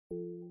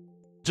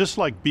Just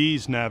like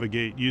bees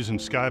navigate using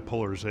sky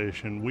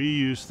polarization, we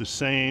use the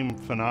same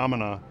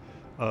phenomena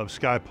of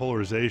sky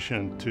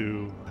polarization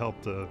to help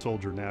the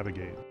soldier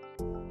navigate.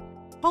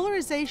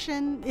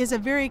 Polarization is a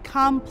very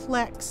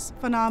complex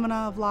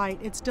phenomena of light.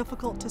 It's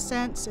difficult to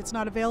sense. It's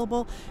not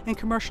available in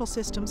commercial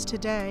systems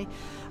today.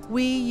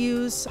 We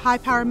use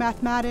high-power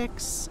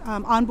mathematics,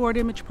 onboard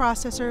image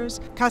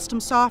processors, custom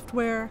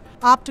software,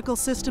 optical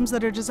systems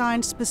that are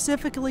designed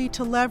specifically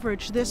to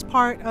leverage this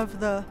part of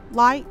the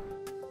light.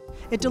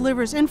 It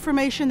delivers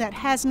information that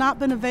has not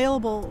been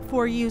available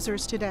for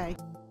users today.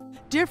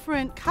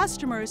 Different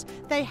customers,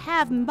 they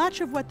have much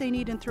of what they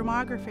need in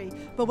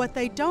thermography, but what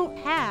they don't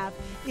have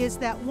is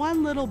that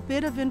one little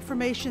bit of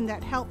information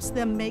that helps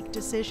them make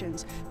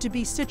decisions, to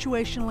be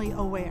situationally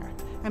aware.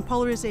 And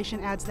polarization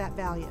adds that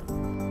value.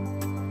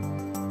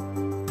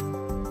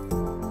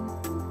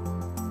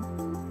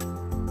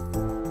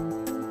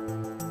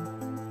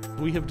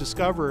 We have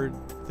discovered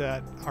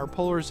that our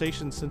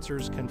polarization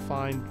sensors can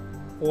find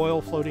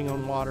oil floating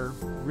on water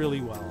really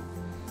well.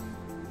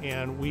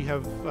 And we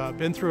have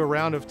been through a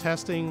round of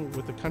testing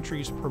with the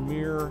country's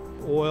premier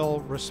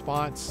oil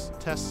response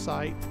test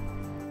site.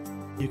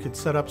 You could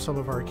set up some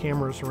of our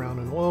cameras around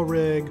an oil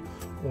rig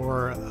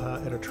or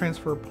at a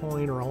transfer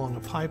point or along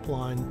a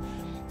pipeline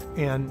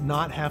and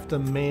not have to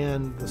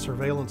man the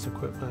surveillance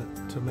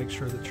equipment to make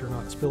sure that you're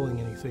not spilling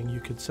anything.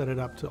 You could set it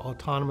up to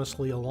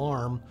autonomously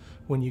alarm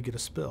when you get a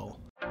spill.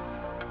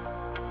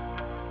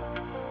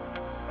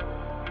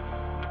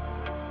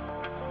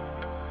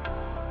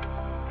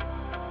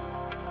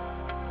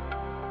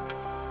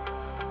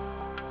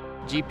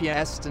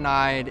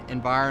 GPS-denied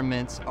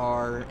environments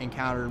are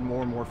encountered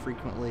more and more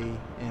frequently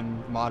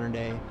in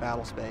modern-day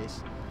battle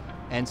space.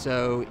 And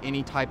so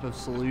any type of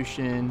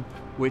solution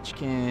which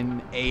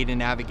can aid in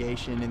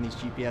navigation in these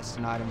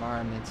GPS-denied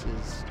environments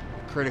is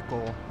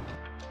critical.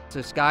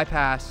 So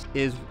SkyPass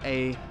is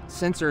a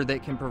sensor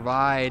that can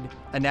provide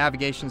a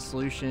navigation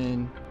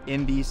solution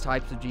in these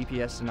types of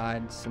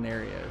GPS-denied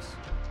scenarios.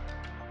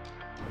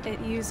 It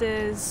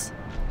uses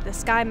the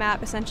sky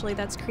map, essentially,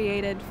 that's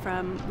created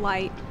from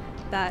light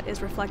that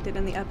is reflected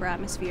in the upper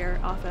atmosphere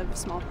off of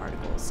small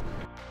particles.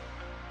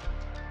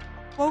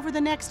 Over the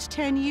next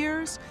 10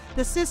 years,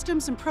 the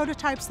systems and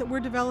prototypes that we're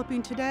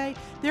developing today,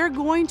 they're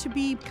going to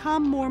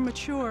become more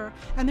mature,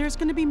 and there's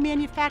going to be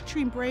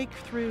manufacturing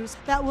breakthroughs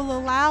that will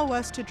allow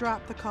us to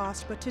drop the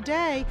cost. But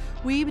today,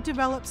 we've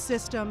developed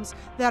systems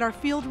that are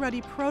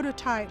field-ready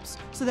prototypes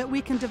so that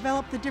we can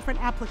develop the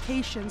different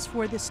applications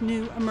for this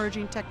new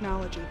emerging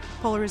technology,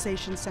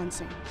 polarization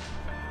sensing.